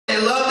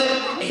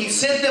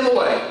sent them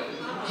away.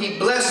 He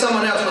blessed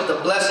someone else with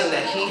the blessing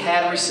that he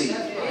had received.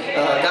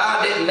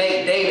 God didn't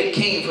make David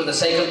king for the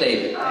sake of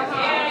David.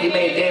 He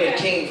made David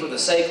king for the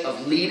sake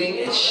of leading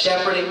and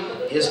shepherding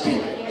his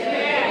people.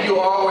 You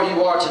are where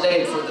you are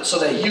today so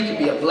that you can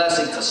be a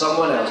blessing to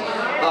someone else.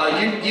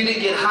 You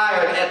didn't get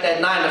hired at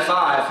that 9 to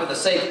 5 for the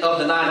sake of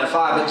the 9 to 5,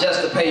 but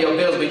just to pay your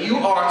bills. But you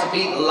are to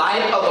be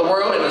light of the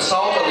world and the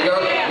salt of the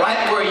earth.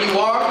 Right where you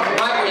are,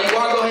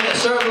 go ahead and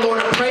serve the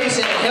Lord and praise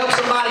Him and help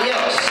somebody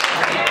else.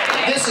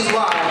 This is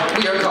why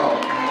we are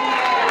called.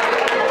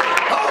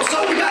 Oh,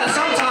 so you gotta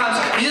sometimes,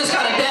 you just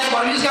gotta dab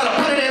on, you just gotta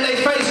put it in their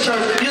face, church.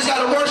 You just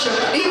gotta worship,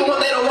 even when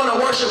they don't want to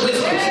worship with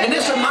you. And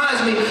this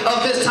reminds me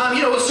of this time,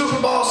 you know, it's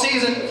Super Bowl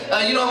season.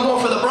 You know, I'm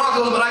going for the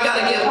Broncos, but I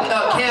gotta give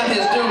Cam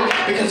his due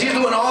because he's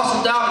doing an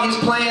awesome job. He's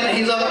playing, and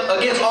he's up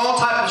against all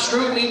type of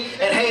scrutiny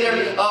and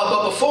hater.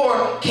 But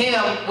before,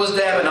 Cam was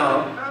dabbing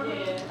on him.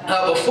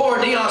 Before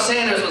Deion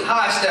Sanders was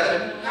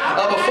high-stepping,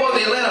 before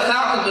the Atlanta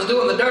Falcons was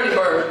doing the dirty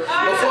bird,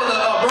 before the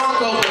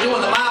Broncos were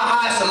doing the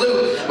mile-high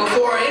salute,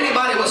 before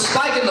anybody was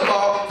spiking the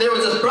ball, there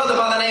was this brother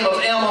by the name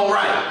of Elmo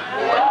Wright.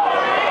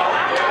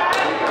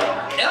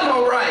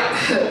 Elmo Wright,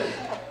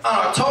 on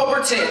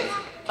October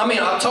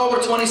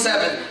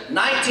 27,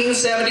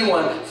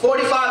 1971,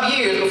 45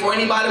 years before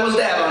anybody was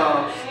dabbing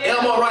on him,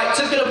 Elmo Wright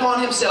took it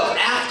upon himself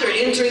after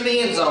entering the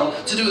end zone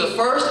to do the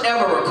first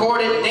ever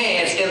recorded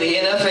dance in the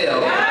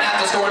NFL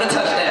after scoring a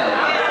touchdown.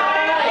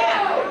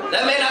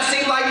 That may not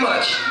seem like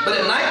much, but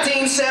in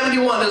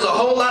 1971 there's a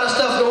whole lot of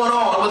stuff going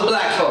on with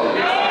black folk.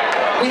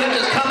 We have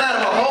just come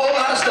out of a whole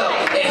lot of stuff,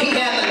 and he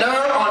had the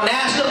nerve on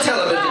national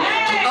television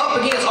to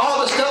up against all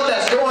the stuff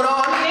that's going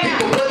on,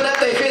 people putting up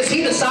their fists.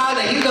 He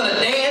decided that he's going to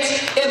dance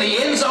in the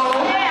end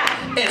zone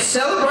and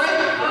celebrate.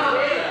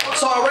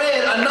 So I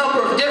read a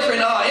number of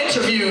different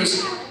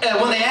interviews, and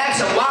when they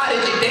asked him, why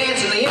did you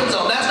dance in the end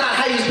zone? That's not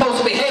how you're supposed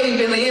to behave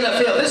in the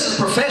NFL. This is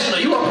professional.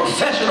 You are a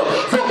professional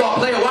football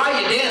player. Why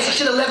are you dancing?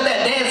 Should have left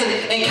that dancing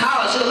in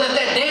college. Should have left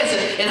that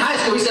dancing in high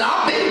school. He said,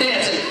 I've been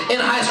dancing in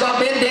high school.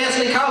 I've been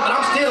dancing in college, but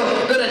I'm still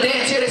going to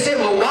dance here. They said,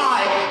 well,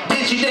 why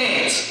did you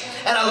dance?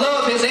 And I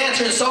love his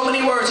answer in so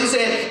many words. He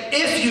said,